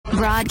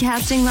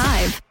Broadcasting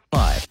live.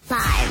 Live.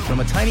 From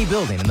a tiny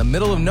building in the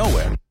middle of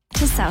nowhere.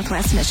 To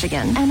Southwest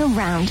Michigan and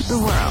around the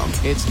world.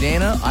 It's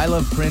Dana, I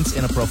Love Prince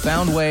in a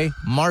Profound Way,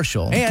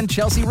 Marshall, and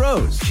Chelsea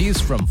Rose.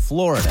 She's from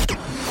Florida.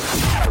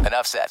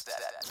 Enough said.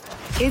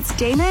 It's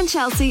Dana and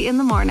Chelsea in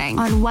the morning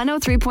on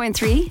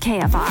 103.3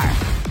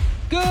 KFR.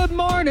 Good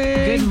morning.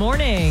 Good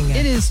morning.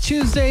 It is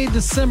Tuesday,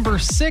 December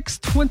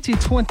 6th,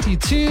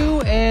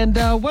 2022, and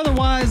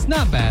weather-wise,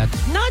 not bad.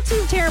 Not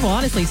too terrible,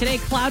 honestly. Today,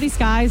 cloudy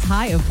skies,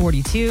 high of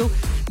 42.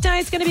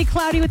 Tonight's going to be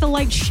cloudy with a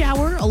light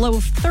shower, a low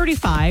of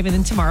 35, and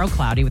then tomorrow,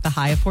 cloudy with a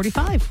high of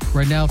 45.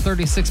 Right now,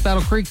 36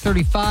 Battle Creek,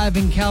 35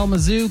 in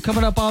Kalamazoo.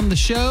 Coming up on the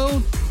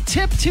show,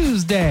 Tip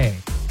Tuesday.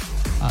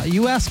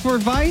 You ask for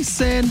advice,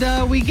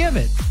 and we give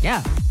it.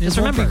 Yeah. Just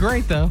remember. Won't be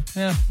great, though.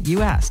 Yeah.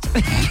 You asked.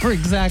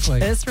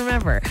 Exactly. Just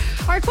remember.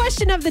 Our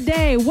question of the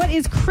day, what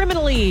is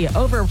criminally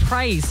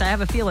overpriced? I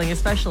have a feeling,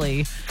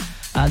 especially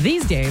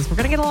these days, we're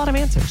going to get a lot of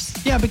answers.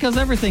 Yeah, because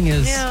everything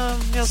is. Yeah,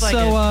 feels like it.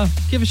 So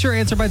give us your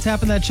answer by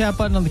tapping that chat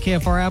button on the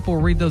KFR app. We'll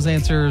read those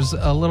answers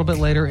a little bit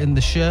later in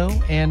the show.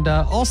 And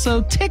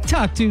also,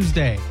 TikTok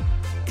Tuesday.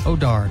 Oh,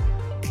 darn.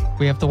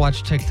 We have to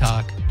watch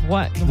TikTok.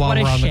 What? While what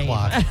we're on shame. the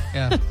clock.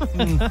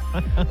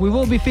 Yeah. We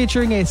will be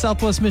featuring a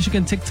Southwest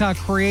Michigan TikTok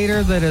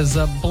creator that is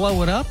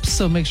blowing up,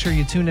 so make sure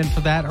you tune in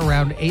for that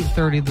around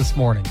 8:30 this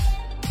morning.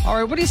 All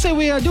right, what do you say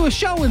we do a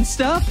show and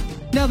stuff?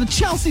 Now that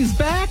Chelsea's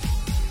back.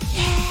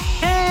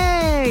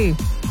 Hey!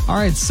 All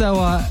right,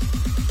 so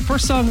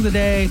first song of the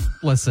day.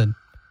 Listen,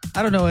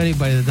 I don't know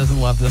anybody that doesn't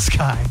love this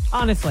guy.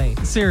 Honestly.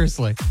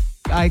 Seriously.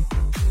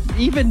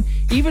 Even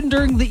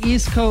during the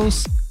East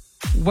Coast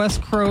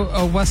West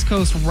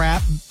Coast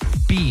rap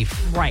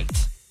beef. Right.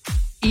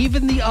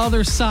 Even the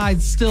other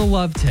side still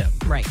loved him.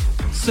 Right.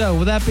 So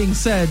with that being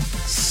said,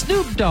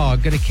 Snoop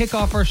Dogg going to kick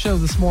off our show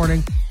this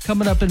morning.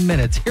 Coming up in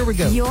minutes. Here we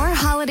go. Your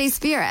holiday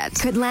spirit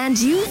could land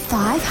you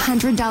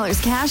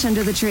 $500 cash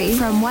under the tree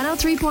from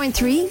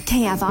 103.3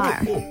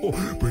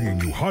 KFR.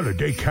 Bringing you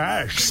holiday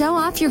cash. Show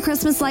off your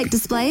Christmas light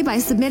display by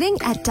submitting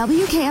at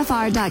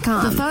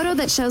WKFR.com. The photo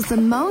that shows the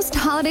most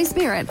holiday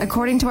spirit,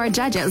 according to our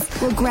judges,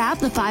 will grab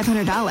the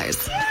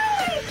 $500.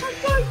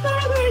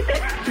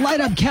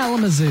 Light up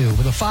Kalamazoo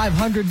with a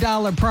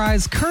 $500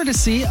 prize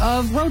courtesy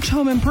of Roach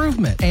Home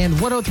Improvement and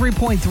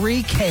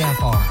 103.3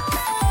 KFR.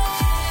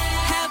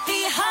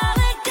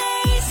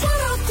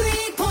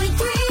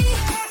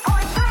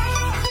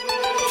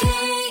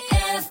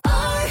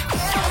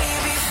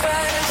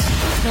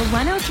 The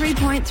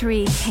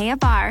 103.3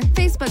 KFR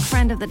Facebook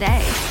Friend of the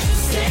Day.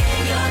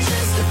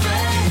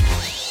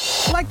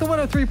 Like the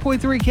 103.3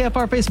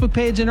 KFR Facebook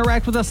page,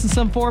 interact with us in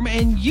some form,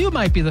 and you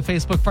might be the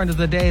Facebook Friend of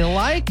the Day,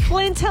 like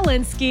Clint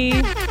Helinski.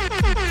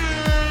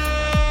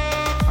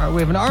 All right,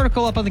 we have an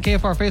article up on the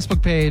KFR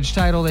Facebook page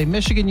titled, "A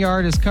Michigan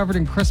Yard is Covered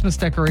in Christmas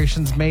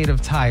Decorations Made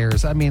of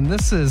Tires." I mean,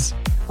 this is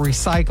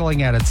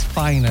recycling at its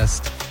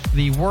finest.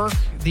 The work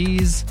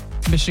these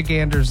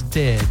Michiganders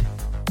did,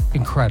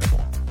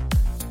 incredible.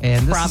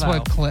 And this is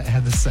what Clint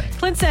had to say.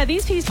 Clint said,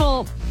 these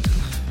people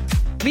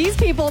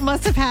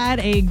must have had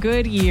a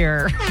good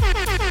year.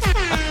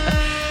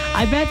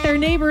 I bet their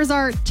neighbors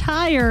are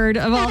tired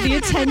of all the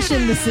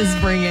attention this is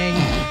bringing.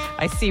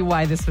 I see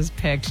why this was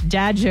picked.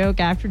 Dad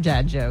joke after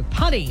dad joke.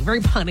 Punny,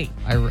 very punny.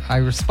 I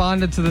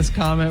responded to this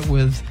comment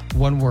with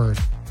one word: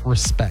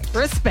 respect.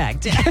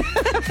 Respect.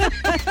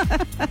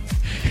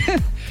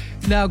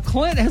 Now,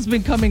 Clint has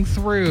been coming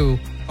through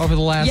over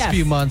the last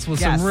few months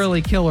with some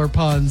really killer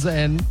puns,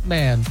 and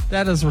man,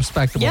 that is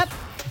respectable. Yep.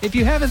 If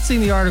you haven't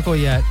seen the article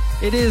yet,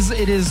 it is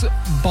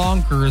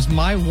bonkers.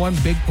 My one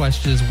big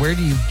question is, where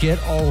do you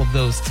get all of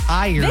those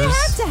tires? They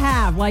have to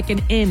have like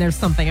an inn or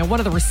something at one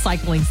of the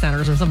recycling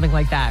centers or something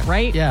like that,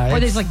 right? Yeah. Or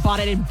they just like bought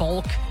it in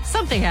bulk.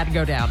 Something had to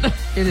go down.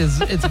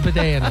 It's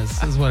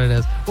bananas is what it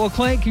is. Well,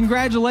 Clint,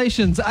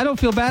 congratulations. I don't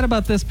feel bad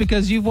about this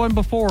because you've won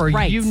before.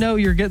 Right. You know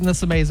you're getting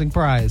this amazing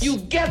prize. You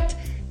get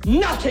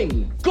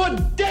nothing.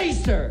 Good day,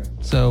 sir.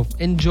 So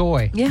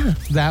enjoy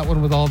that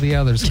one with all the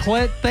others.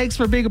 Clint, thanks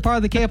for being a part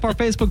of the KFR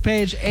Facebook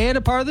page and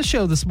a part of the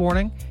show this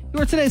morning.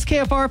 You are today's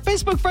KFR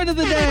Facebook Friend of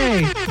the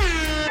Day.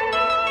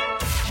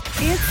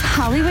 It's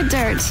Hollywood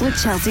Dirt with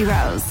Chelsea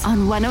Rose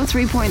on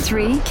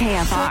 103.3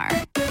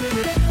 KFR.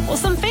 Well,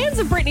 some fans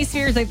of Britney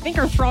Spears, I think,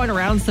 are throwing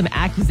around some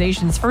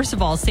accusations. First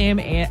of all, Sam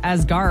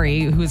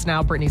Asghari, who is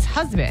now Britney's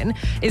husband,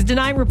 is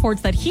denying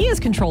reports that he is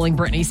controlling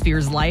Britney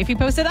Spears' life. He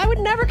posted, "I would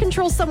never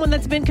control someone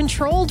that's been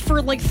controlled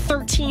for like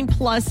 13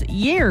 plus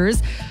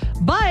years."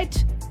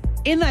 But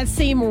in that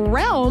same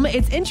realm,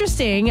 it's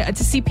interesting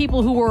to see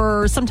people who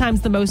were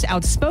sometimes the most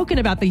outspoken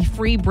about the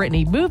Free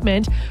Britney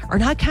movement are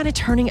not kind of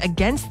turning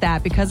against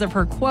that because of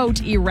her,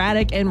 quote,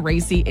 erratic and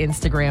racy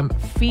Instagram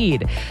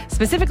feed.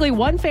 Specifically,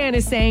 one fan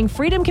is saying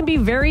freedom can be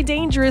very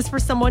dangerous for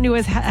someone who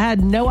has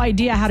had no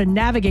idea how to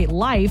navigate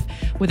life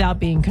without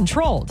being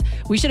controlled.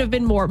 We should have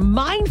been more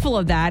mindful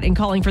of that in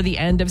calling for the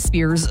end of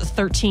Spears'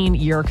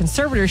 13-year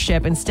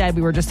conservatorship. Instead,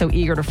 we were just so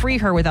eager to free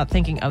her without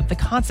thinking of the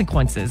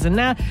consequences. And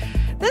now,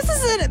 this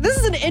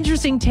is an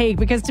interesting take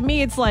because to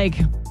me, it's like,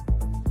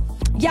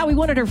 yeah, we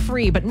wanted her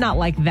free, but not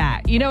like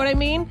that. You know what I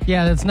mean?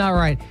 Yeah, that's not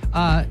right.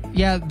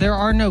 Yeah, there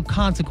are no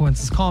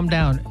consequences. Calm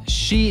down.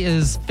 She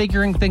is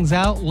figuring things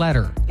out. Let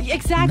her.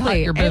 Exactly. Not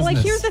your And like,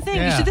 business. here's the thing.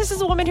 Yeah. This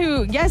is a woman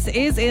who, yes,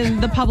 is in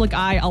the public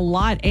eye a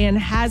lot and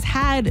has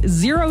had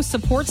zero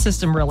support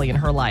system really in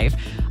her life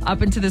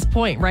up until this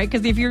point, right?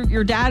 Because if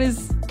your dad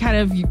is kind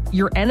of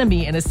your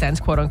enemy in a sense,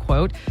 quote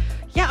unquote,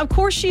 yeah, of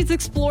course she's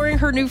exploring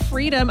her new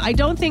freedom. I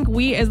don't think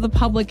we as the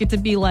public get to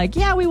be like,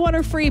 yeah, we want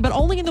her free, but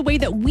only in the way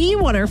that we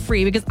want her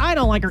free because I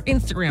don't like her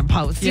Instagram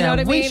posts. You know what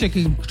I mean? we should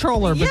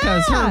control her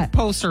because Yeah. her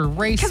posts are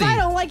racy. Because I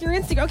don't like your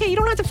Instagram. Okay, you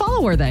don't have to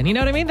follow her then. You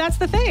know what I mean? That's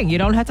the thing. You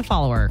don't have to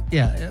follow her.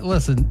 Yeah,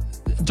 listen,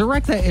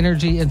 direct that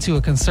energy into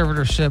a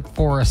conservatorship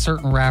for a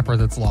certain rapper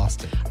that's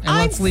lost it. And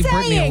let's leave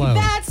Britney alone.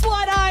 That's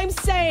what I'm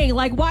saying.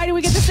 Like, why do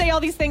we get to say all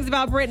these things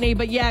about Britney,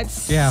 but yet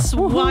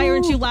why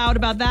aren't you loud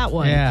about that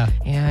one? Yeah.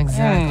 Yeah,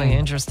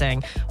 exactly.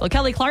 Interesting. Well,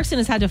 Kelly Clarkson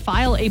has had to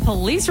file a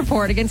police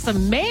report against a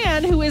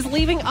man who is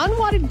leaving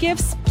unwanted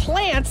gifts,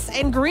 plants,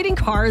 and greeting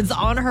cards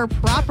on her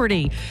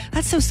property.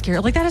 That's so scary.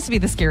 Like, that has to be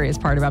the scariest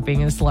part about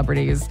being a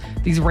celebrity is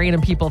these random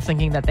people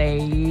thinking that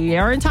they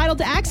are entitled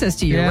to access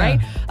to you, Yeah.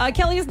 right?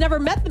 Kelly has never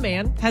met the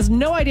man, has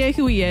no idea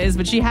who he is,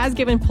 but she has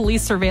given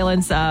police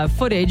surveillance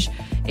footage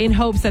in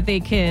hopes that they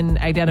can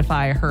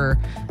identify her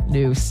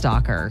new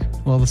stalker.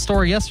 Well, the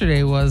story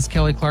yesterday was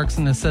Kelly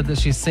Clarkson has said that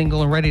she's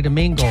single and ready to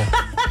mingle.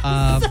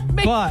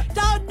 But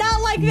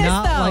Not like this,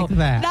 Not though. like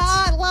that.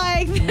 Not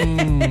like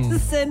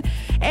this.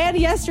 And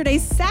yesterday,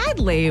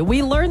 sadly,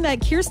 we learned that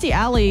Kirstie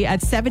Alley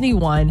at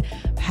 71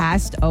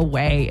 passed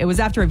away. It was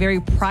after a very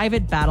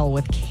private battle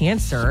with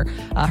cancer.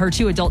 Her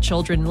two adult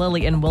children,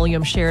 Lily and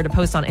William, shared a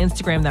post on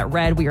Instagram that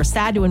read, "We are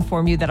sad to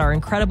inform you that our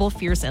incredible,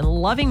 fierce, and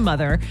loving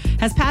mother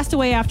has passed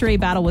away after a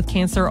battle with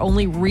cancer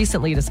only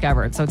recently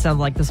discovered." So it sounds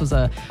like this was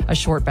a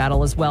short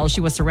battle as well.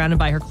 She was surrounded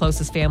by her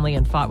closest family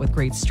and fought with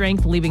great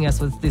strength, leaving us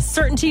with the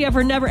certainty of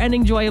her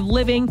never-ending joy of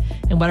living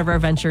and whatever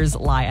adventures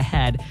lie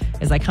ahead.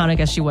 As iconic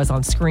as she was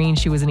on screen,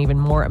 she was an even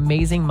more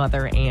amazing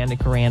mother and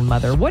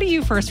grandmother. What do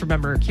you first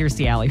remember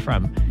Kirstie Alley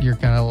from? you're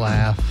going to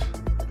laugh.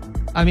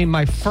 I mean,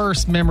 my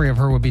first memory of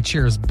her would be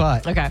Cheers,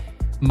 but Okay.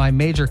 my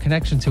major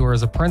connection to her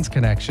is a Prince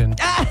connection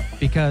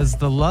because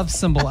the Love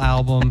Symbol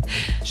album,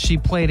 she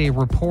played a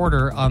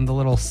reporter on the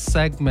little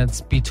segments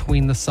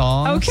between the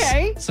songs.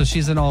 Okay. So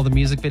she's in all the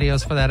music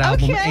videos for that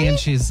album Okay. and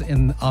she's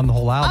on the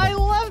whole album. I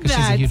love 'cause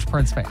she's a that. huge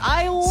Prince fan.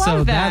 I love so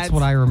that. that's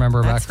what I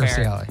remember about That's Kirstie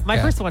fair. Alley. My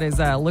Yeah. first one is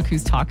Look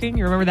Who's Talking.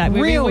 You remember that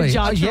movie Really? with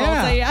John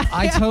Travolta? Yeah.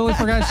 I totally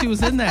forgot she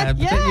was in that.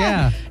 But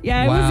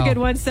Yeah, it was a Wow. good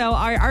one. So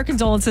our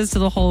condolences to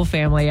the whole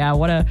family.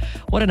 What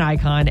an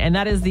icon. And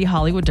that is the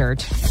Hollywood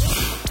Dirt.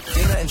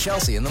 Dana and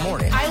Chelsea in the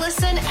morning I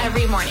listen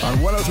every morning. on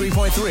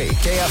 103.3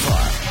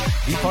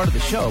 KFR. Be part of the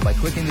show by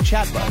clicking the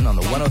chat button on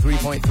the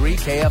 103.3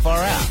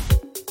 KFR app.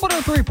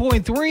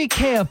 103.3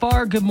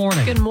 KFR. Good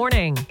morning. Good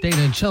morning. Dana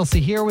and Chelsea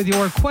here with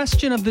your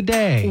question of the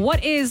day.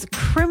 What is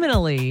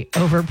criminally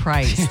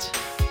overpriced?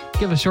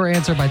 Give us your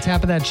answer by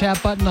tapping that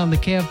chat button on the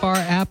KFR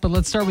app. But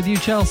let's start with you,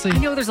 Chelsea. I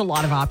know there's a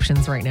lot of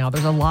options right now.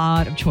 There's a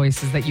lot of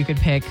choices that you could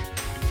pick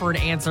for an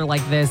answer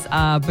like this.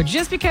 But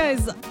just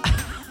because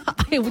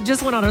I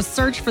just went on a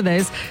search for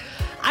this,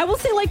 I will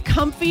say like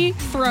comfy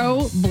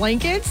throw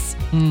blankets.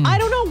 I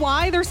don't know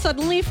why they're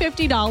suddenly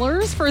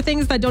 $50 for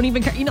things that don't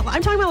even,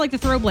 I'm talking about like the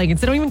throw blankets.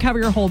 They don't even cover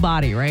your whole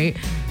body, right?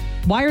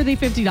 Why are they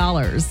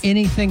 $50?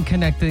 Anything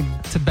connected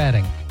to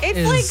bedding. It's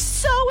is like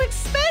so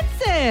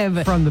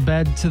expensive. from the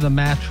bed to the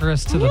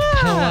mattress to the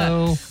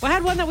pillow. Well, I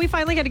had one that we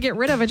finally had to get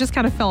rid of. It just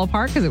kind of fell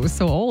apart because it was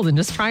so old and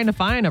just trying to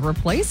find a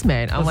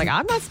replacement. I'm like,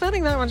 I'm not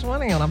spending that much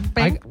money on a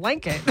big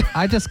blanket.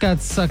 I just got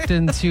sucked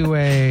into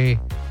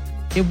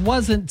it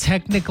wasn't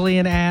technically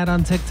an ad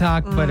on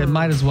TikTok, but it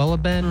might as well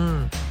have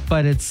been.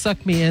 But it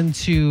sucked me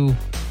into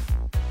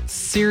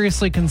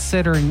seriously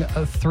considering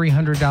a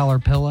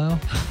 $300 pillow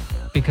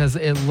because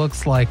it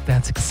looks like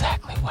that's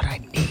exactly what I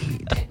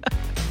need.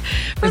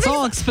 It's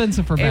all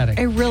expensive for bedding.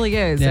 It really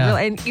is. Yeah.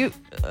 And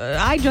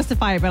I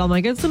justify it, but I'm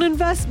like, it's an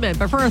investment.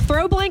 But for a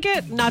throw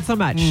blanket, not so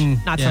much.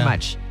 Not so yeah.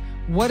 much.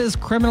 What is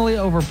criminally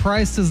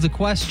overpriced is the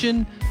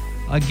question.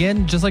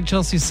 Again, just like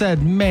Chelsea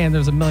said, man,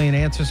 there's a million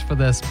answers for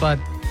this, but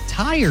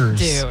tires.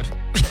 Dude.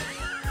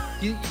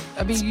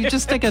 You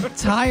just think a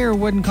tire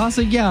wouldn't cost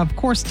it. Yeah, of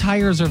course,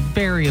 tires are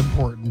very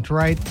important,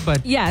 right?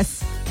 But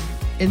Yes.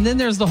 and then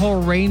there's the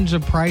whole range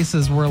of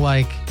prices where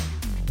like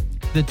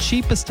the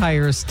cheapest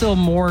tire is still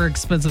more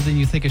expensive than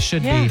you think it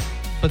should Yeah. be.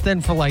 But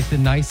then for like the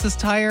nicest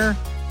tire,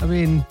 got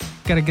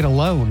to get a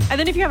loan. And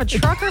then if you have a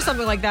truck or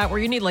something like that where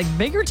you need like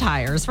bigger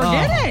tires,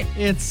 forget it.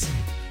 It's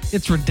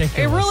ridiculous.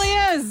 It really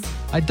is.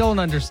 I don't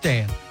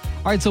understand.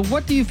 All right, so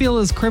what do you feel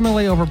is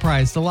criminally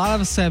overpriced? A lot of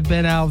us have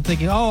been out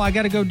thinking, oh, I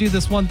got to go do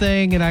this one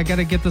thing and I got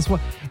to get this one.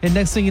 And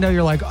next thing you know,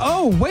 you're like,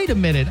 oh, wait a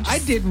minute. I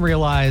didn't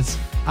realize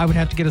I would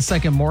have to get a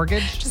second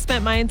mortgage Just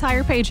spent my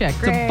entire paycheck.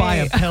 to buy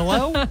a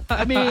pillow.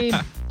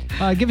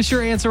 Give us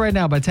your answer right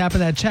now by tapping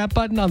that chat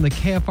button on the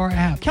KFR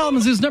app.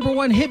 Kalamazoo's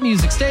 #1 hit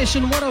music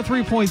station,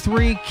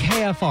 103.3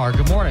 KFR.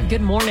 Good morning.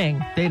 Good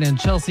morning. Dana and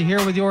Chelsea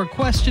here with your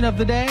question of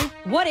the day.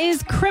 What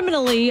is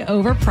criminally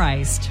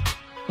overpriced?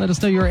 Let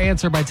us know your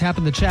answer by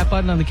tapping the chat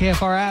button on the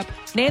KFR app.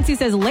 Nancy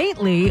says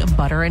lately,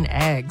 butter and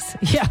eggs.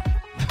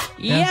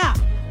 Yeah.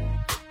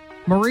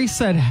 Marie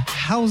said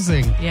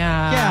housing.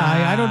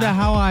 Yeah. I don't know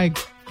how I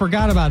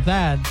forgot about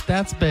that.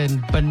 That's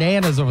been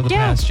bananas over the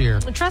past year.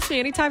 Trust me,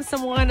 anytime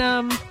someone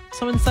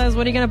says,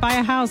 when are you going to buy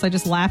a house? I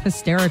just laugh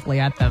hysterically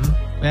at them.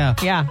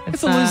 Yeah.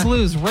 It's a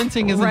lose-lose.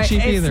 Renting isn't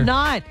cheap either.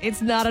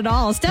 It's not at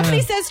all.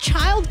 Stephanie says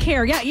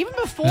childcare. Yeah, even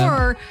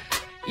before,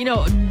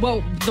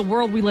 the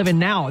world we live in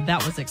now,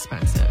 that was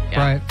expensive.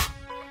 Yeah.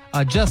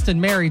 Right.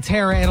 Justin, Mary,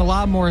 Tara, and a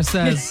lot more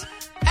says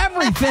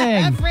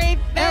everything.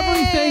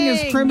 Everything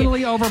is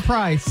criminally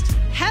overpriced.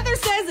 Heather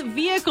says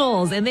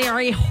vehicles, and they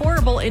are a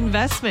horrible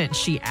investment,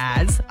 she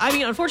adds. I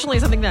mean, unfortunately,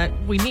 something that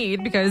we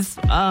need because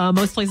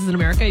most places in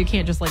America, you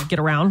can't just get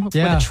around with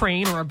a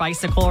train or a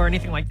bicycle or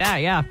anything like that.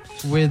 Yeah.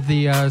 With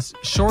the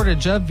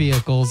shortage of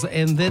vehicles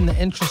and then the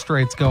interest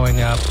rates going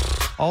up,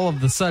 all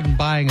of the sudden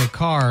buying a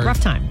car.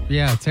 Rough time.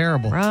 Yeah,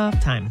 terrible. Rough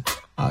time.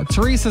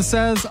 Teresa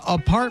says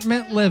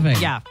apartment living.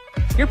 Yeah.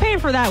 You're paying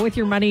for that with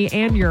your money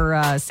and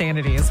your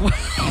sanity as well.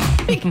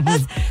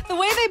 Because the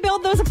way they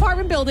build those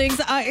apartment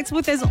buildings, it's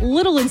with as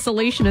little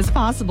insulation as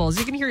possible. So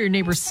you can hear your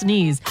neighbors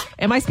sneeze.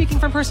 Am I speaking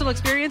from personal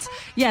experience?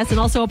 Yes, and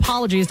also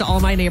apologies to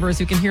all my neighbors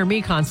who can hear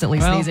me constantly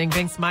sneezing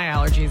thanks to my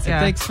allergies. Yeah.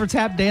 Thanks for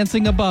tap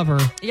dancing above her.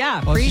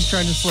 Yeah. While she's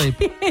trying to sleep.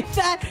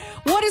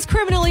 What is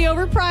criminally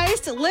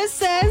overpriced? Liz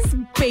says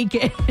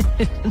bacon.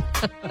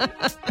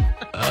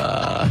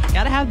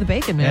 Gotta have the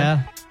bacon, man.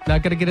 Yeah.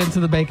 Not going to get into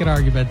the bacon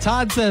argument.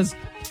 Todd says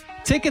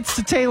tickets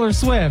to Taylor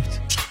Swift.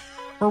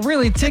 Or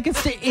really,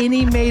 tickets to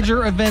any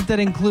major event that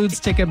includes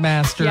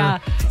Ticketmaster. Yeah.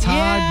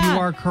 Todd, you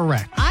are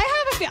correct. I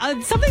have a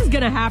feeling something's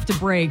going to have to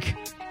break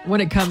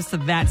when it comes to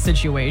that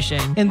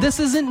situation. And this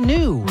isn't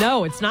new.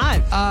 No, it's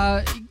not.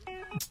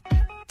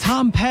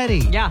 Tom Petty.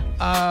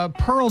 Yeah.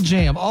 Pearl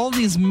Jam. All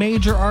these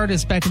major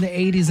artists back in the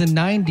 80s and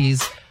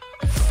 90s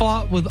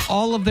fought with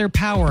all of their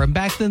power. And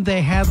back then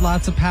they had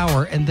lots of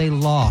power and they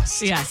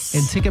lost. Yes.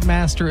 And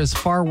Ticketmaster is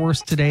far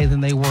worse today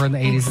than they were in the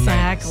 80s and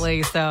 90s.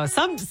 Exactly. So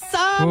some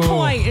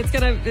point it's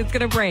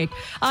gonna break.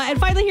 And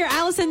finally here,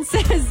 Allison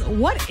says,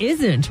 what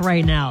isn't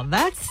right now?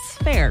 That's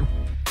fair.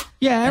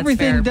 Yeah,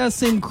 everything does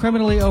seem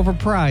criminally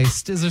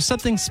overpriced. Is there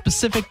something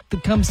specific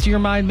that comes to your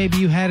mind? Maybe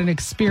you had an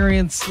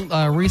experience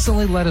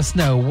recently. Let us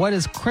know. What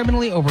is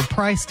criminally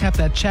overpriced? Tap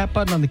that chat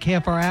button on the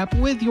KFR app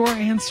with your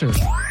answer.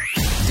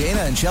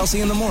 Dana and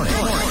Chelsea in the morning.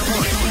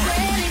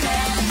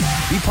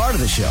 Be part of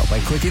the show by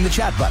clicking the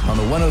chat button on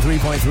the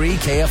 103.3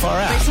 KFR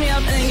app. Wakes me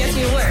up and gets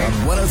me to work. On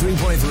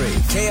 103.3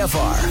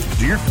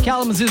 KFR.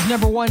 Kalamazoo's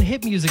 #1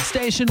 hit music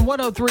station,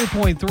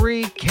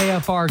 103.3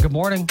 KFR. Good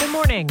morning. Good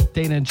morning.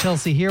 Dana and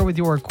Chelsea here with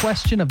your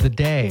question of the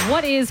day.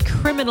 What is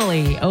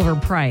criminally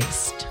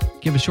overpriced?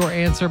 Give us your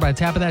answer by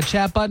tapping that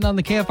chat button on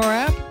the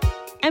KFR app.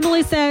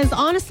 Emily says,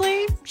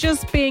 honestly,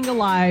 just being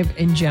alive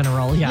in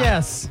general. Yeah.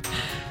 Yes.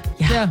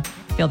 Yeah.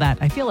 Feel that.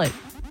 I feel it.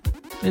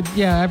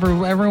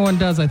 Everyone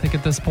does, I think,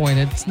 at this point.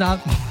 It's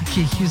not like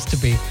it used to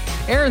be.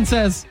 Aaron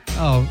says,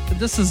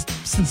 this is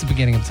since the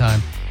beginning of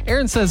time.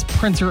 Aaron says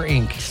printer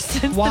ink.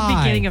 Since the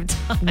beginning of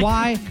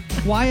time.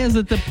 Why is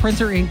it that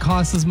printer ink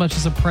costs as much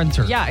as a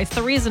printer? Yeah, it's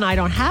the reason I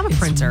don't have a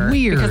printer. It's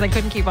weird. Because I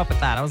couldn't keep up with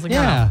that. I was like,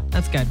 no,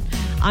 that's good.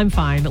 I'm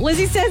fine.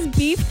 Lizzie says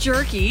beef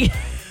jerky.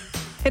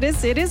 It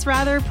is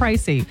rather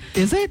pricey.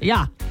 Is it?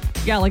 Yeah.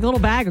 Yeah, like a little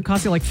bag would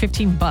cost you like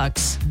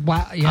 $15.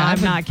 Wow. Yeah, I'm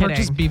not kidding.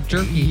 Purchased beef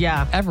jerky.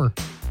 Yeah. Ever.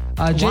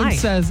 James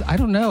says, I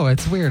don't know.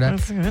 It's weird.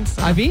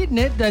 I've eaten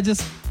it.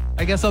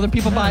 I guess other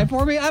people buy it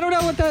for me. I don't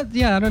know what that.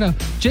 Yeah, I don't know.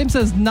 James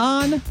says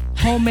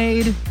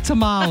non-homemade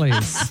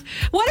tamales.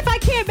 What if I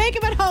can't make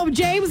them at home,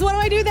 James? What do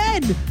I do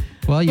then?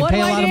 Well, you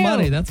pay a lot of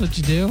money. That's what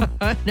you do.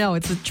 No,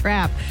 it's a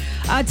trap.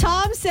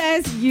 Tom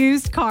says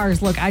used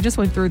cars. Look, I just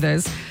went through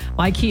this.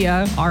 My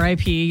Kia,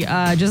 RIP,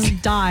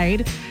 just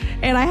died.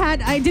 And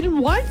I didn't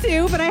want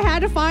to, but I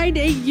had to find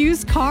a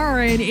used car,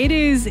 and it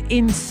is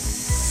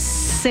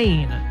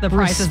insane, the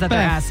prices that they're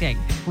asking.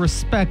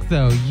 Respect,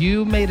 though.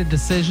 You made a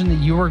decision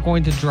that you were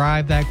going to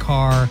drive that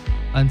car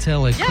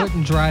until it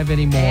couldn't drive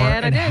anymore.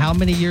 And how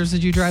many years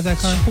did you drive that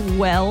car?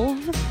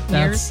 12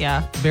 years.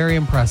 Yeah. Very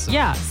impressive.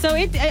 Yeah. So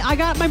I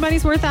got my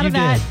money's worth out of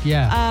that.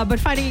 Yeah. But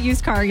finding a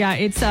used car,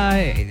 it's,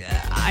 I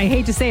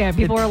hate to say it.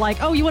 People are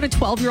like, oh, you want a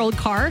 12-year-old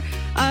car?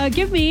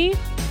 Give me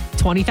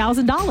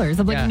 $20,000.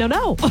 I'm like,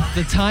 no.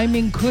 The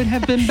timing could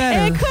have been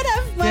better. It could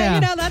have,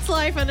 but that's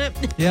life, isn't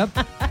it? Yep.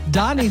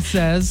 Donnie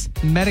says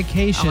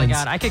medications. Oh my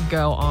God, I could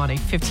go on a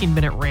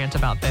 15-minute rant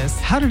about this.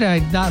 How did I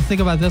not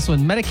think about this one?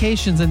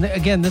 Medications, and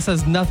again, this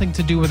has nothing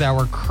to do with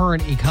our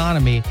current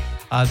economy.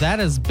 That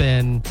has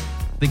been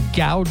the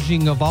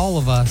gouging of all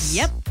of us.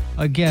 Yep.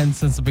 Again,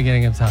 since the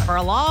beginning of time. For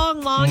a long,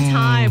 long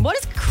time. What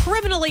is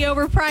criminally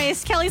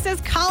overpriced? Kelly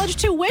says college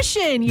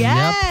tuition.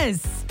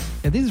 Yes. Yep.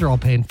 Yeah, these are all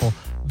painful.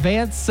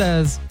 Vance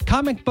says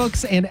comic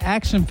books and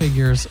action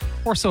figures,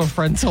 or so a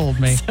friend told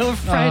me. So a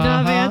friend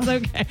of Vance,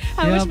 okay.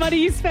 How much money are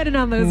you spending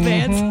on those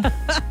Vans?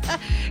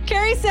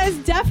 Carrie says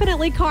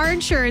definitely car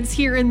insurance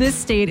here in this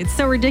state. It's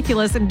so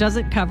ridiculous and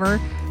doesn't cover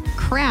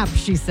crap,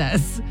 she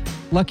says.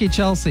 Lucky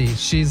Chelsea,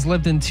 she's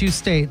lived in 2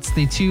 states,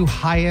 the 2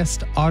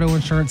 highest auto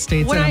insurance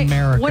states in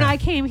America. When I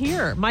came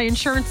here, my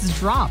insurance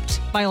dropped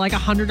by like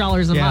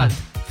 $100 a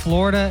month.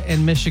 Florida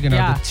and Michigan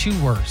are the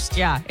 2 worst.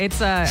 Yeah,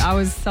 it's I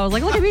was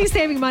like, look at me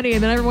saving money,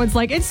 and then everyone's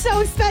like, it's so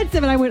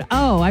expensive, and I went,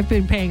 oh, I've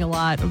been paying a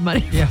lot of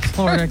money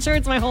for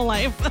insurance my whole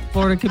life.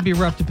 Florida could be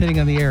rough depending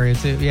on the area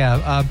too.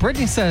 Yeah,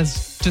 Brittany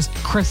says just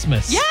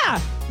Christmas.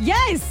 Yeah.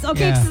 Yes.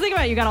 Okay. So think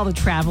about it. You got all the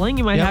traveling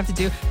you might have to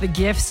do, the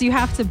gifts you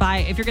have to buy.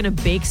 If you're going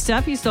to bake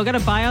stuff, you still got to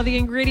buy all the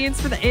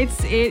ingredients for the.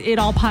 It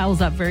all piles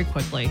up very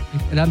quickly.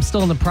 And I'm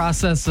still in the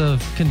process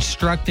of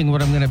constructing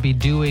what I'm going to be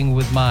doing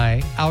with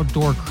my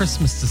outdoor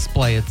Christmas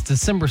display. It's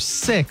December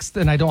 6th,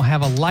 and I don't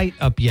have a light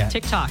up yet.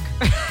 TikTok.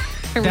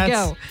 Here we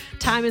go.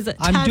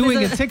 I'm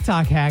doing a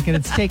TikTok hack, and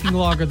it's taking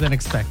longer than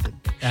expected.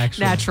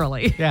 Actually,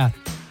 naturally. Yeah.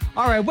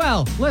 All right.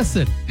 Well,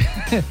 listen.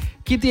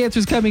 Keep the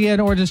answers coming in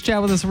or just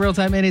chat with us in real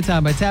time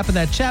anytime by tapping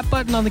that chat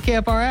button on the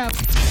KFR app.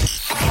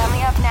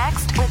 Coming up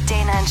next with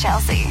Dana and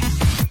Chelsea.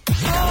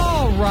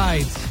 All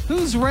right.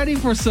 Who's ready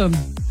for some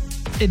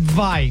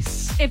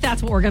advice? If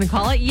that's what we're going to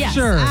call it. Yes,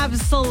 sure.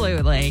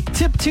 Absolutely.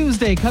 Tip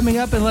Tuesday coming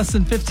up in less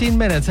than 15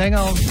 minutes. Hang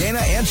on. Dana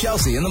and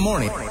Chelsea in the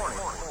morning.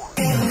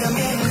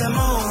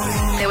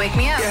 They wake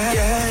me up.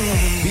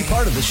 Be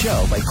part of the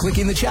show by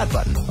clicking the chat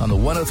button on the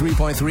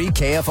 103.3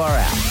 KFR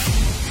app.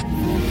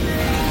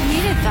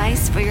 Need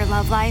advice for your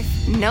love life?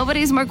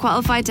 Nobody's more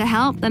qualified to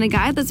help than a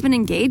guy that's been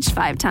engaged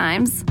 5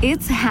 times.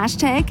 It's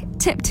hashtag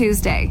Tip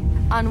Tuesday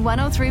on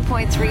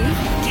 103.3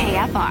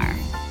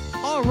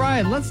 KFR. All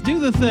right, let's do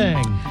the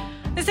thing.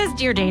 This is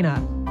Dear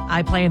Dana.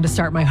 I plan to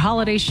start my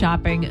holiday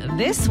shopping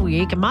this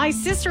week. My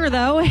sister,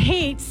 though,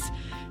 hates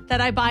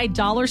that I buy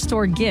dollar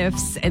store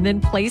gifts and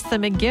then place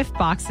them in gift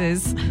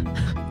boxes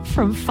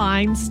from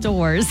fine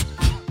stores.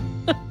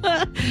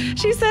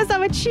 She says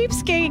I'm a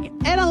cheapskate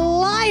and a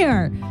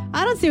liar.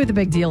 I don't see what the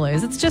big deal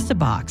is. It's just a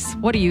box.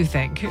 What do you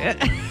think?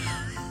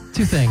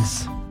 2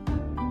 things.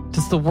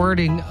 Just the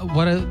wording. I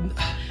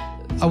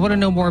want to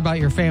know more about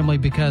your family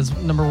because,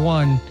 number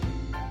 1,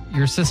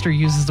 your sister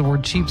uses the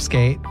word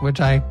cheapskate, which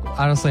I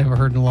honestly haven't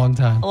heard in a long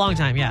time. A long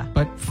time, yeah.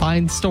 But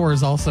fine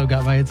stores also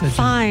got my attention.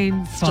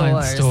 Fine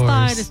stores.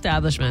 Fine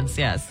establishments,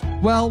 yes.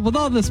 Well, with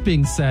all this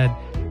being said,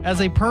 as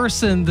a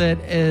person that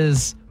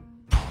is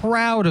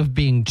proud of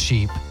being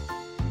cheap,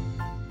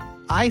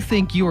 I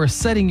think you are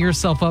setting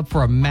yourself up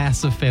for a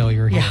massive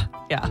failure here.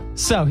 Yeah.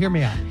 So, hear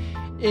me out.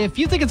 If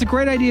you think it's a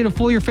great idea to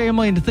fool your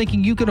family into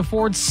thinking you can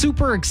afford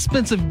super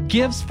expensive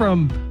gifts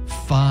from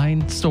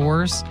fine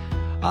stores,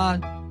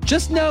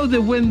 just know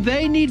that when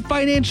they need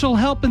financial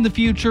help in the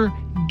future,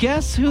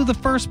 guess who the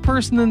first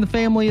person in the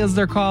family is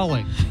they're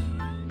calling?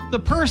 The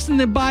person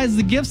that buys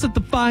the gifts at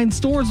the fine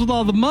stores with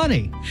all the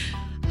money.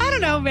 I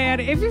don't know,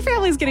 man. If your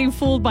family's getting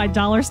fooled by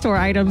dollar store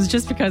items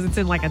just because it's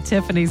in like a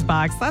Tiffany's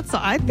box,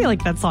 I feel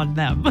like that's on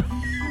them.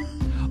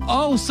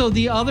 Oh, so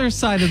the other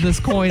side of this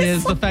coin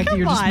is the fact that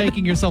you're just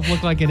making yourself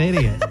look like an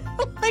idiot.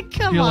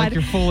 Come you're on. like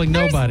you're fooling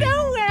nobody. There's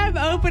no way I'm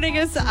opening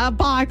a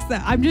box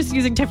that I'm just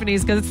using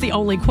Tiffany's because it's the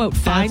only quote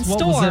fine That's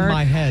store. What was in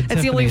my head.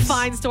 It's the only Tiffany's.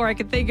 fine store I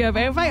can think of.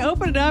 And if I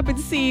open it up and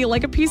see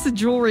like a piece of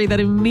jewelry that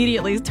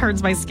immediately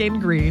turns my skin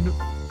green,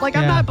 I'm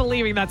not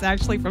believing that's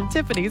actually from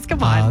Tiffany's.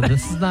 Come on.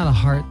 This is not a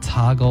heart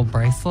toggle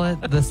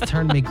bracelet. This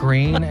turned me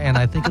green, and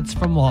I think it's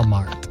from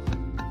Walmart.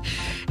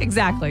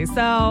 Exactly.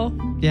 So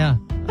yeah,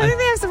 I think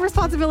they have some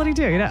responsibility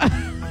too.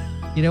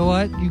 You know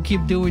what? You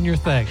keep doing your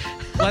thing.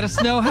 Let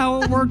us know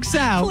how it works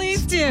out.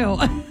 Please do.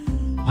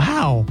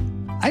 Wow.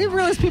 I didn't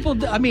realize people...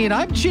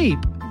 I'm cheap.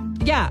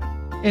 Yeah.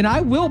 And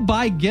I will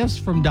buy gifts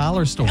from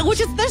dollar stores.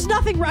 There's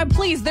nothing wrong.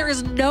 Please, there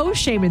is no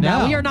shame in that.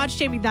 No. We are not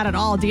shaming that at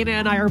all. Dana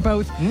and I are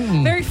both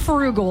very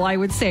frugal, I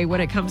would say,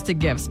 when it comes to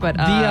gifts. But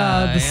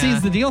the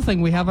Seize the Deal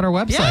thing we have on our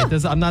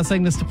website. Yeah. I'm not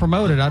saying this to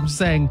promote it. I'm just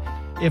saying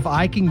if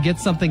I can get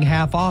something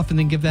half off and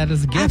then give that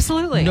as a gift,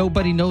 absolutely,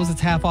 nobody knows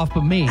it's half off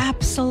but me.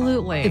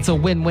 Absolutely. It's a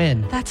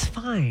win-win. That's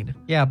fine.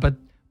 Yeah, but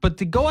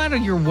to go out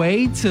of your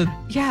way to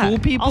fool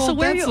people, also,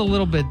 that's a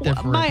little bit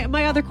different.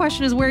 My other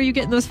question is, where are you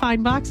getting those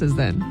fine boxes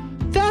then?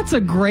 That's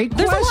a great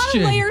question. There's a lot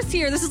of layers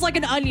here. This is like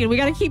an onion. We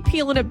got to keep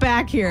peeling it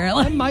back here.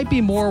 It might be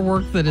more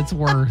work than it's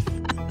worth.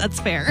 That's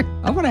fair.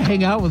 I want to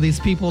hang out with these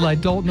people and I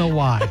don't know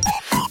why.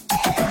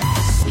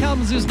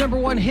 Kalamazoo's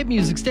 #1 hit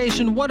music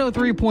station,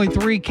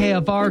 103.3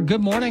 KFR.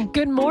 Good morning.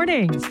 Good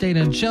morning. It's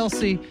Dana and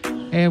Chelsea.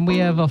 And we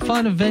have a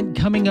fun event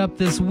coming up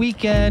this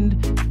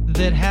weekend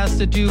that has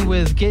to do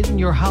with getting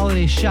your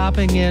holiday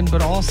shopping in,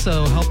 but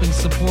also helping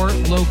support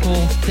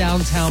local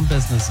downtown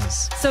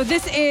businesses. So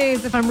this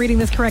is, if I'm reading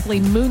this correctly,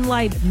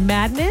 Moonlight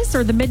Madness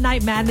or the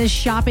Midnight Madness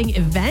shopping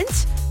event.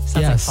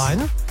 Sounds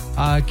like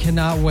fun.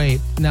 Cannot wait.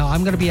 Now,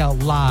 I'm going to be out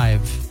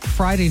live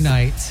Friday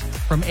night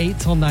from 8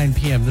 till 9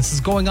 p.m. This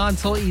is going on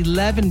till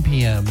 11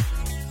 p.m.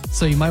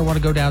 So you might want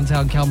to go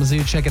downtown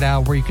Kalamazoo, check it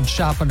out, where you can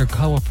shop under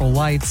colorful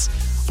lights,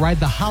 ride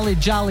the Holly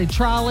Jolly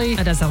Trolley,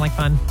 That does sound like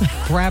fun.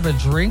 grab a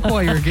drink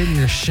while you're getting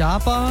your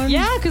shop on.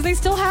 Yeah, because they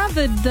still have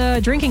the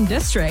drinking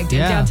district in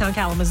Yeah. downtown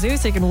Kalamazoo,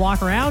 so you can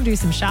walk around, do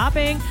some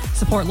shopping,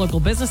 support local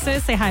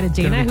businesses, say hi to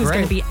Dana, gonna be who's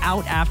going great. to be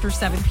out after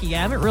 7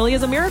 p.m. It really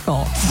is a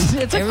miracle.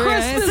 It's a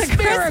Christmas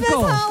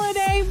miracle. Christmas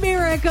holiday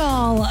miracle.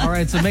 All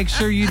right, so make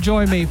sure you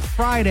join me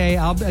Friday.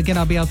 I'll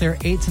be out there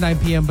 8 to 9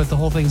 p.m., but the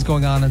whole thing's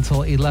going on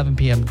until 11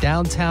 p.m.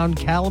 downtown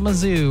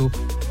Kalamazoo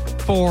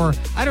for,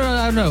 I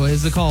don't know,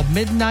 is it called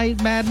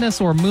Midnight Madness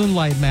or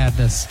Moonlight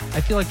Madness? I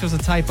feel like there's a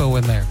typo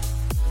in there.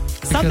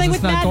 Something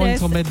it's with not going madness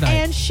till midnight.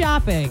 and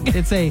shopping.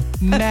 It's a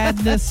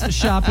madness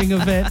shopping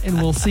event, and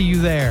we'll see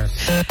you there.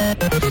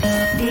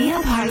 Be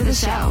a part of the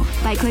show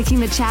by clicking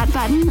the chat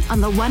button on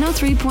the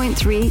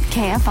 103.3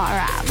 KFR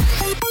app.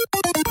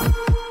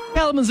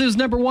 Kalamazoo's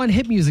 #1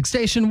 hit music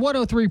station,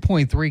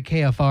 103.3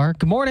 KFR.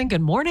 Good morning.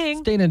 Good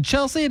morning. Dana and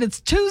Chelsea, and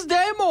it's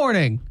Tuesday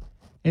morning.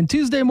 And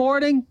Tuesday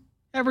morning,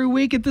 every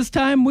week at this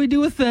time, we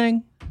do a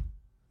thing.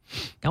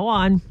 Go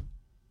on.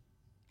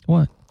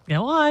 What?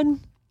 Go on.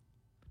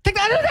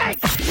 TikTok.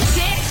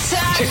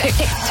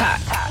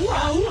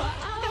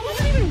 That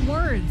wasn't even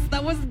words.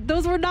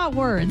 Those were not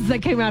words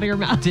that came out of your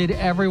mouth. Did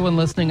everyone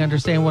listening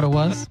understand what it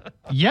was?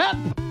 Yep.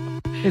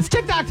 It's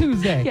TikTok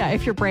Tuesday. Yeah,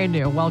 if you're brand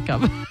new,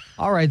 welcome.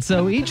 All right,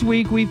 so each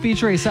week we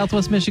feature a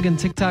Southwest Michigan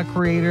TikTok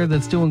creator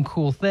that's doing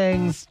cool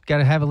things. Got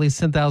to have at least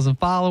 10,000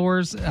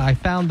 followers. I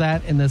found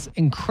that in this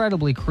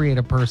incredibly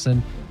creative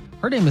person.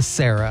 Her name is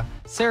Sarah.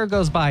 Sarah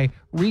goes by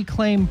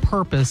Reclaim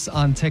Purpose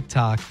on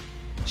TikTok.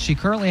 She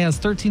currently has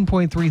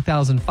 13.3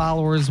 thousand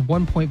followers,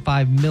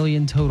 1.5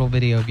 million total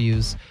video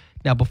views.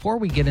 Now, before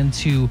we get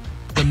into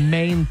the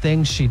main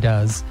thing she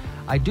does,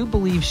 I do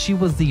believe she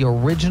was the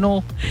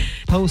original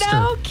poster.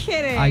 No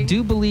kidding. I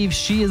do believe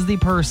she is the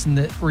person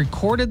that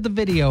recorded the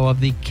video of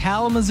the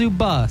Kalamazoo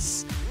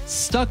bus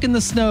stuck in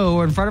the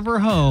snow in front of her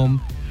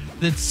home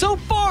that so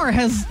far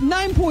has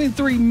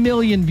 9.3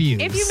 million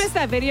views. If you missed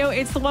that video,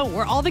 it's the one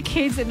where all the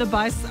kids in the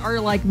bus are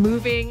like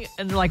moving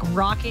and they're like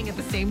rocking at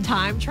the same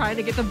time, trying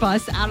to get the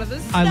bus out of the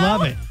snow. I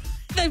love it.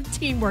 The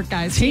teamwork,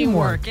 guys.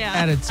 Teamwork Yeah.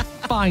 at its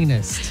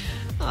finest.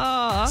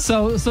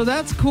 So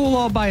that's cool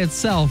all by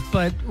itself,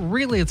 but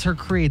really it's her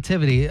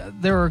creativity.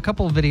 There are a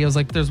couple of videos,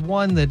 like there's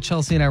one that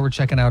Chelsea and I were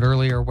checking out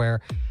earlier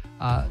where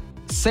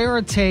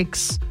Sarah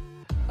takes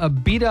a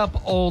beat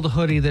up old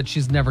hoodie that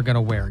she's never going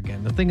to wear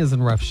again. The thing is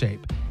in rough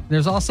shape.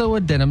 There's also a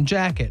denim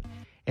jacket,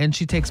 and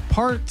she takes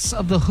parts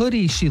of the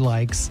hoodie she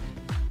likes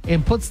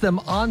and puts them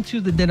onto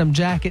the denim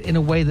jacket in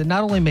a way that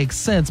not only makes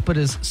sense, but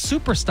is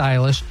super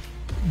stylish,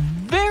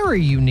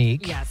 very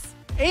unique. Yes.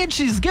 And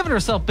she's given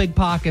herself big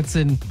pockets,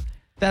 and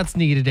that's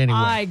needed anyway.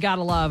 I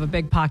gotta love a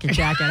big pocket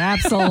jacket.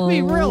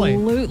 Absolutely.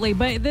 really.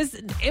 But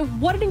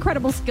what an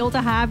incredible skill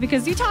to have,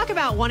 because you talk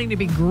about wanting to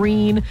be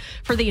green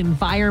for the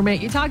environment.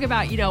 You talk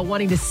about,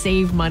 wanting to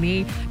save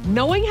money.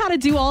 Knowing how to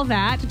do all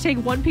that, to take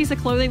one piece of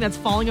clothing that's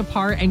falling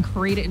apart and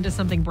create it into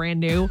something brand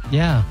new.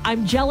 Yeah.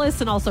 I'm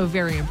jealous and also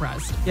very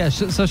impressed. Yeah,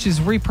 so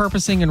she's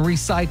repurposing and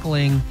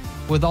recycling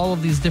with all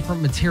of these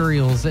different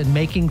materials and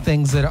making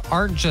things that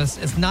aren't just,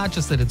 it's not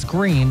just that it's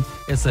green,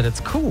 it's that it's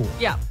cool.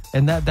 Yeah.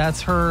 And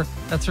that's her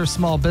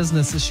small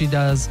business that she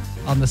does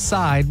on the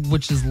side,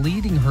 which is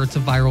leading her to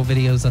viral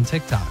videos on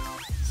TikTok.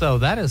 So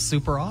that is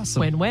super awesome.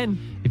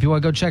 Win-win. If you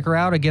want to go check her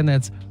out, again,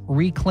 that's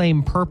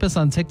Reclaim Purpose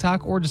on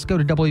TikTok, or just go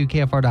to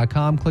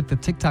WKFR.com, click the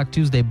TikTok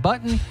Tuesday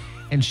button,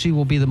 and she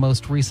will be the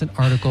most recent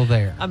article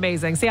there.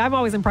 Amazing. See, I'm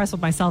always impressed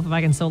with myself if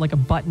I can sew like a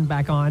button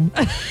back on.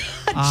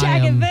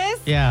 Jagged this?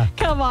 Yeah.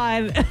 Come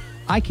on.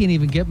 I can't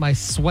even get my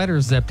sweater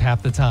zipped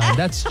half the time.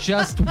 That's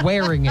just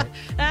wearing it.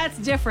 That's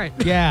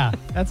different. Yeah,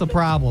 that's a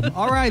problem.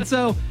 All right,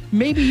 so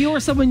maybe you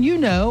or someone you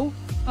know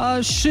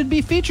should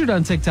be featured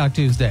on TikTok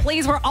Tuesday.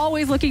 Please, we're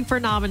always looking for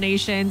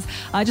nominations.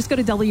 Just go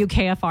to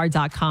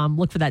WKFR.com.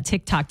 Look for that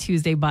TikTok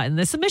Tuesday button.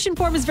 The submission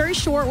form is very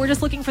short. We're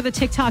just looking for the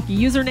TikTok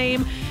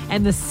username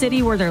and the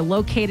city where they're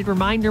located.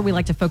 Reminder, we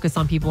like to focus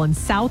on people in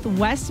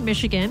Southwest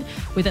Michigan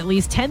with at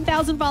least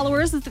 10,000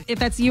 followers. If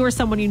that's you or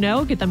someone you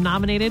know, get them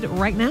nominated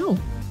right now.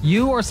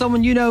 You or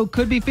someone you know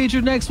could be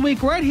featured next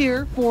week right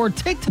here for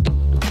TikTok.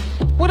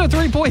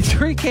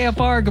 103.3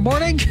 KFR. Good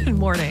morning. Good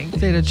morning.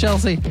 Dana,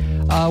 Chelsea.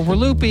 We're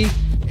loopy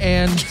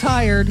and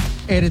tired,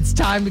 and it's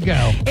time to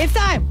go. It's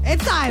time.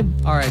 It's time.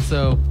 All right,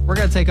 so we're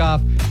going to take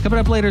off. Coming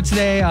up later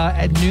today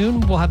at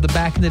noon, we'll have the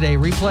Back in the Day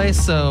replay.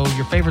 So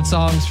your favorite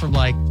songs from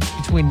like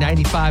between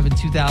 95 and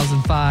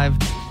 2005.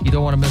 You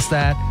don't want to miss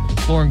that.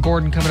 Lauren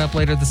Gordon coming up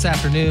later this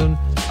afternoon.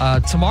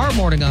 Tomorrow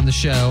morning on the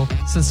show,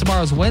 since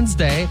tomorrow's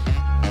Wednesday,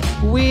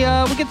 we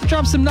get to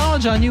drop some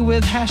knowledge on you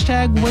with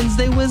hashtag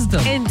Wednesday Wisdom.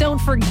 And don't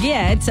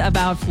forget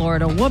about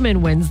Florida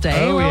Woman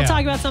Wednesday. Oh, We'll yeah.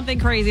 talk about something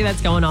crazy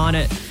that's going on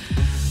at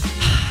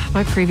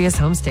my previous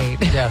home state.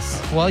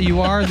 Yes. Well,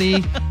 you are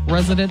the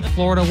resident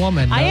Florida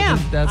woman. I am.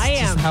 That's I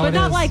just am. how But it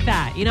not is. like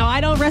that. I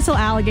don't wrestle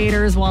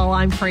alligators while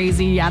I'm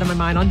crazy out of my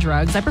mind on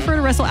drugs. I prefer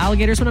to wrestle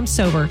alligators when I'm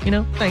sober.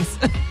 Thanks.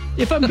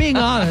 If I'm being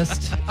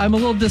honest, I'm a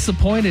little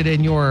disappointed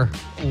in your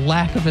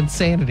lack of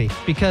insanity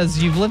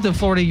because you've lived in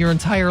Florida your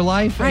entire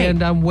life, Right.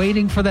 and I'm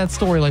waiting for that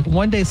story. Like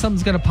one day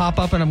something's going to pop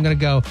up and I'm going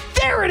to go,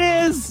 there it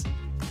is.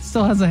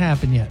 Still hasn't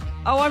happened yet.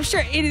 Oh, I'm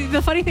sure.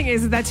 The funny thing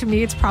is that to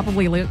me, it's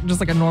probably just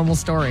like a normal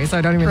story, so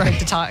I don't even think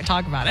to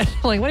talk about it.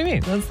 Like, what do you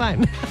mean? That's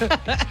fine.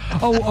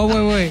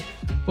 Wait.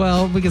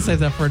 Well, we can save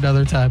that for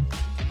another time.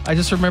 I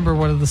just remember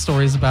one of the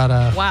stories about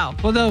Wow.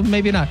 Well, no,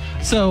 maybe not.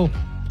 So,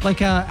 like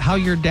how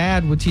your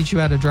dad would teach you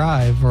how to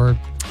drive, or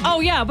Oh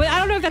yeah, but I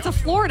don't know if that's a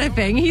Florida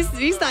thing. He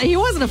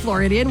wasn't a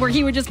Floridian where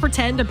he would just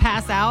pretend to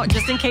pass out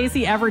just in case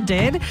he ever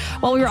did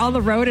while we were on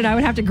the road, and I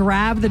would have to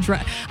grab the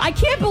I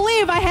can't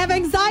believe I have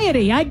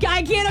anxiety. I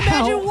can't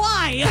imagine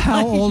why.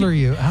 How old are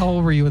you? How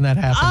old were you when that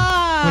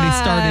happened? When he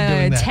started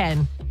doing that?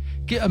 10.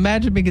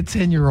 Imagine being a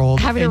 10-year-old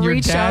Having to and your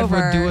reach dad over.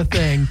 would do a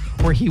thing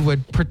where he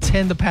would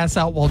pretend to pass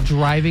out while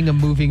driving a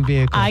moving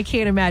vehicle. I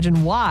can't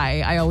imagine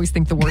why. I always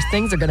think the worst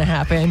things are going to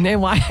happen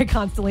and why I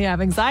constantly have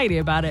anxiety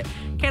about it.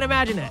 Can't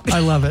imagine it. I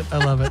love it.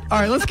 All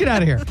right, let's get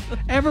out of here.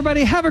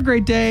 Everybody, have a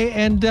great day.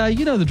 And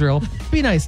you know the drill. Be nice.